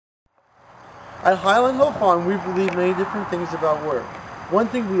At Highland Hill Farm, we believe many different things about water. One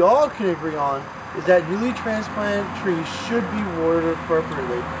thing we all can agree on is that newly transplanted trees should be watered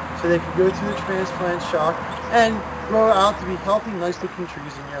appropriately so they can go through the transplant shock and grow out to be healthy, nice-looking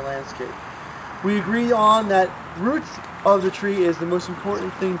trees in your landscape. We agree on that roots of the tree is the most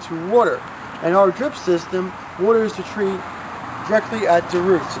important thing to water, and our drip system waters the tree directly at the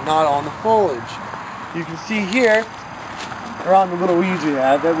roots, not on the foliage. You can see here, around the little weeds we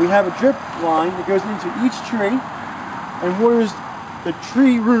have, that we have a drip line that goes into each tree and waters the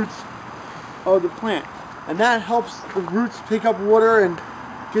tree roots of the plant. And that helps the roots pick up water and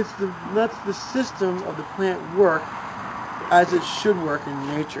lets the system of the plant work as it should work in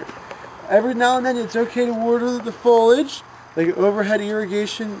nature. Every now and then it's okay to water the foliage, like overhead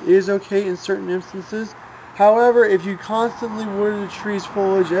irrigation is okay in certain instances. However, if you constantly water the tree's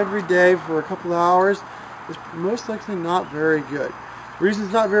foliage every day for a couple of hours, it's most likely not very good. The reason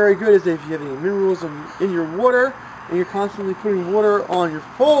it's not very good is that if you have any minerals in your water and you're constantly putting water on your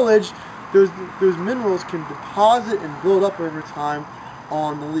foliage, those minerals can deposit and build up over time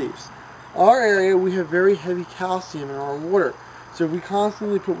on the leaves. Our area, we have very heavy calcium in our water. So if we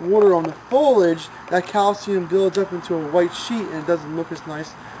constantly put water on the foliage, that calcium builds up into a white sheet and it doesn't look as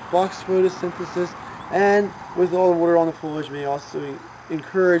nice. Blocks photosynthesis, and with all the water on the foliage may also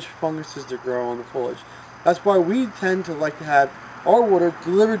encourage funguses to grow on the foliage. That's why we tend to like to have our water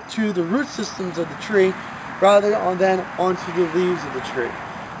delivered to the root systems of the tree rather than onto the leaves of the tree.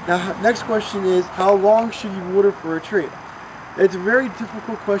 Now, next question is, how long should you water for a tree? It's a very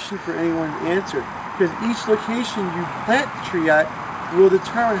difficult question for anyone to answer because each location you plant the tree at will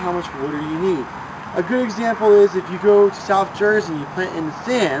determine how much water you need. A good example is if you go to South Jersey and you plant in the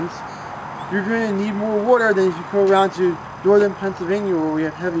sands, you're going to need more water than if you go around to northern Pennsylvania where we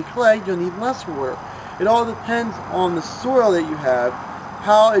have heavy clay, you'll need less water. It all depends on the soil that you have,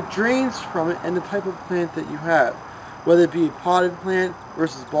 how it drains from it, and the type of plant that you have. Whether it be a potted plant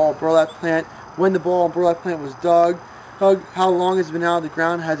versus ball burlap plant, when the ball and burlap plant was dug, how long it's been out of the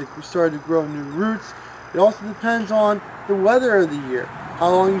ground, has it started to grow new roots. It also depends on the weather of the year. How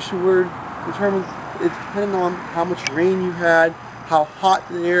long you should water it's dependent on how much rain you had, how hot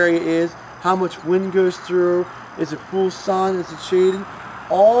the area is, how much wind goes through, is it full sun, is it shaded.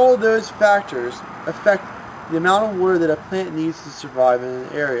 All those factors affect the amount of water that a plant needs to survive in an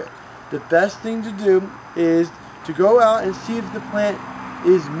area. The best thing to do is to go out and see if the plant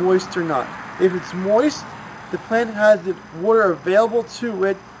is moist or not. If it's moist, the plant has the water available to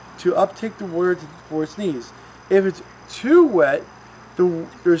it to uptake the water for its needs. If it's too wet,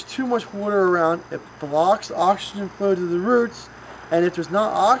 there's too much water around, it blocks oxygen flow to the roots, and if there's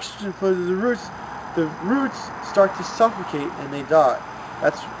not oxygen flow to the roots start to suffocate and they die.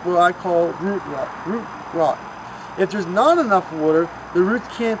 That's what I call root rot. If there's not enough water, the roots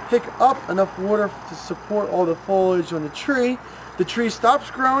can't pick up enough water to support all the foliage on the tree stops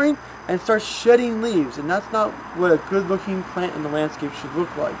growing and starts shedding leaves, and that's not what a good-looking plant in the landscape should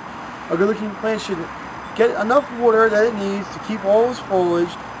look like. A good-looking plant should get enough water that it needs to keep all its foliage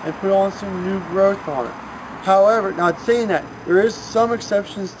and put on some new growth on it. However, not saying that, there is some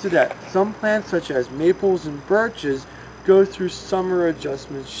exceptions to that. Some plants such as maples and birches go through summer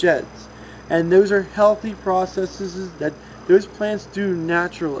adjustment sheds, and those are healthy processes that those plants do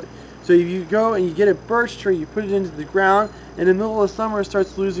naturally. So if you go and you get a birch tree, you put it into the ground, in the middle of summer it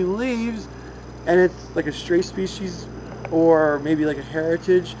starts losing leaves, and it's like a stray species or maybe like a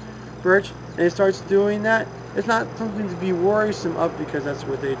heritage birch, and it starts doing that, it's not something to be worrisome of because that's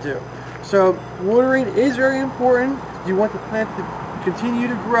what they do. So watering is very important. You want the plant to continue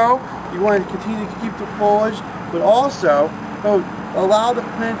to grow, you want to continue to keep the foliage, but also allow the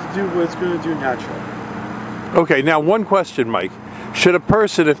plant to do what it's going to do naturally. Okay, now one question, Mike. Should a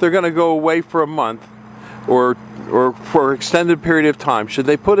person, if they're going to go away for a month or for an extended period of time, should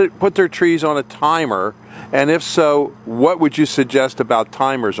they put their trees on a timer? And if so, what would you suggest about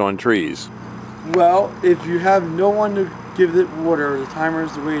timers on trees? Well, if you have no one to give it water, the timer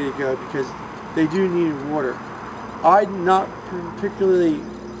is the way to go because they do need water. I'm not particularly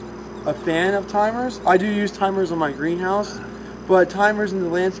a fan of timers. I do use timers on my greenhouse, but timers in the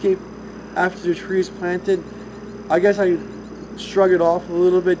landscape after the tree is planted, I guess I shrug it off a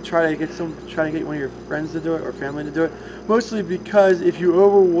little bit, try to get one of your friends to do it or family to do it. Mostly because if you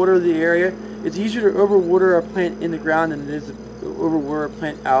overwater the area, it's easier to overwater a plant in the ground than it is to overwater a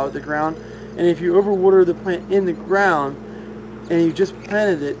plant out of the ground. And if you overwater the plant in the ground and you just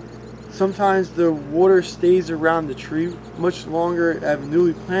planted it, sometimes the water stays around the tree much longer at a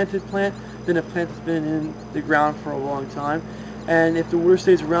newly planted plant than a plant that's been in the ground for a long time. And if the water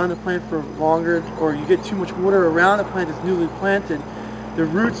stays around the plant for longer, or you get too much water around a plant that's newly planted, the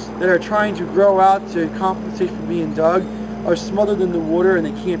roots that are trying to grow out to compensate for being dug are smothered in the water and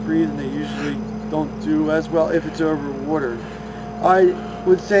they can't breathe, and they usually don't do as well if it's overwatered. I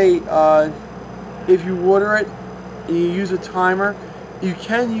would say if you water it and you use a timer, you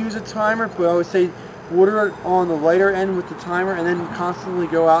can use a timer, but I would say water it on the lighter end with the timer and then constantly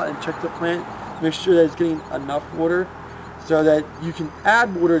go out and check the plant, make sure that it's getting enough water so that you can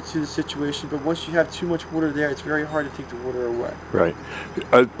add water to the situation, but once you have too much water there, it's very hard to take the water away. Right.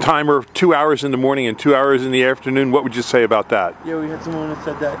 A timer of 2 hours in the morning and 2 hours in the afternoon, what would you say about that? Yeah, we had someone that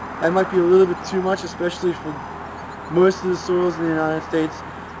said that. That might be a little bit too much, especially for most of the soils in the United States.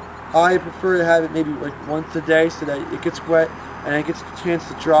 I prefer to have it maybe like once a day so that it gets wet and it gets a chance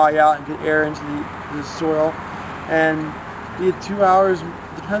to dry out and get air into the soil. And the 2 hours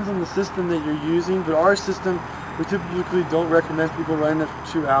depends on the system that you're using, but our system, we typically don't recommend people running it for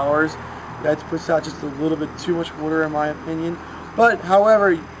 2 hours. That puts out just a little bit too much water in my opinion. But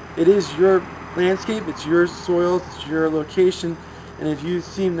however, it is your landscape, it's your soil, it's your location, and if you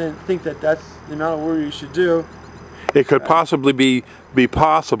seem to think that that's the amount of water you should do, it could possibly be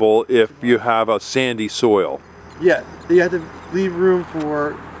possible if you have a sandy soil. Yeah, you have to leave room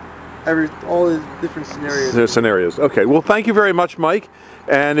for all the different scenarios. The scenarios. Okay. Well, thank you very much, Mike.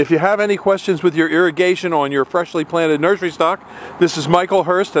 And if you have any questions with your irrigation on your freshly planted nursery stock, this is Michael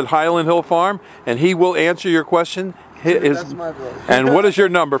Hurst at Highland Hill Farm, and he will answer your question. That's my vote. And what is your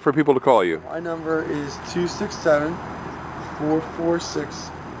number for people to call you? My number is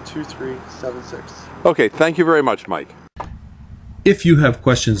 267-446-2376. Okay, thank you very much, Mike. If you have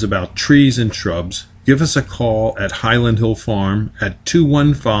questions about trees and shrubs, give us a call at Highland Hill Farm at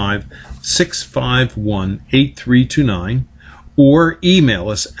 215-651-8329 or email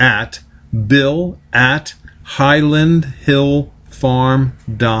us at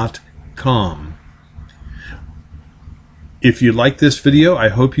bill@highlandhillfarm.com. If you like this video, I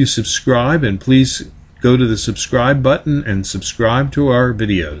hope you subscribe, and please go to the subscribe button and subscribe to our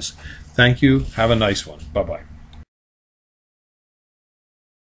videos. Thank you. Have a nice one. Bye-bye.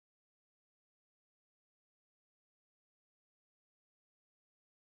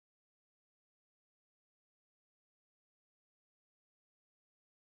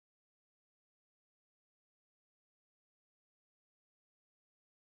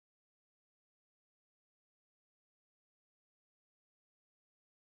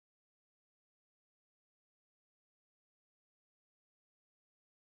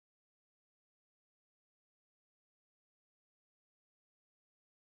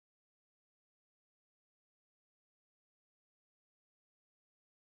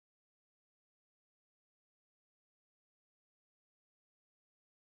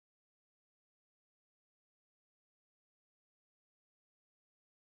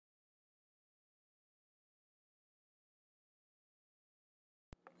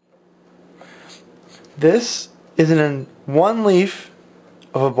 This is one leaf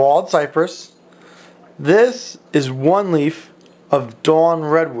of a bald cypress. This is one leaf of dawn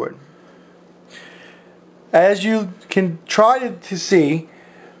redwood. As you can try to see,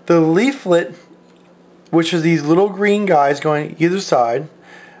 the leaflet, which is these little green guys going either side,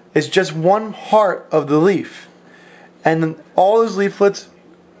 is just one part of the leaf. And all those leaflets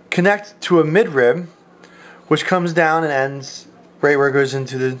connect to a midrib, which comes down and ends right where it goes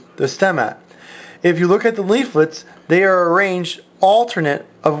into the stem at. If you look at the leaflets, they are arranged alternate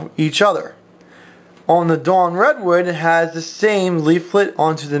of each other. On the dawn redwood, it has the same leaflet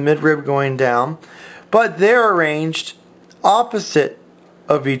onto the midrib going down, but they're arranged opposite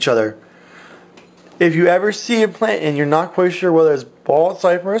of each other. If you ever see a plant and you're not quite sure whether it's bald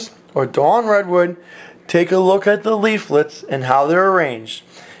cypress or dawn redwood, take a look at the leaflets and how they're arranged.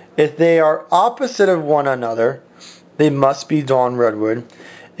 If they are opposite of one another, they must be dawn redwood.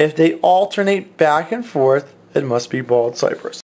 If they alternate back and forth, it must be bald cypress.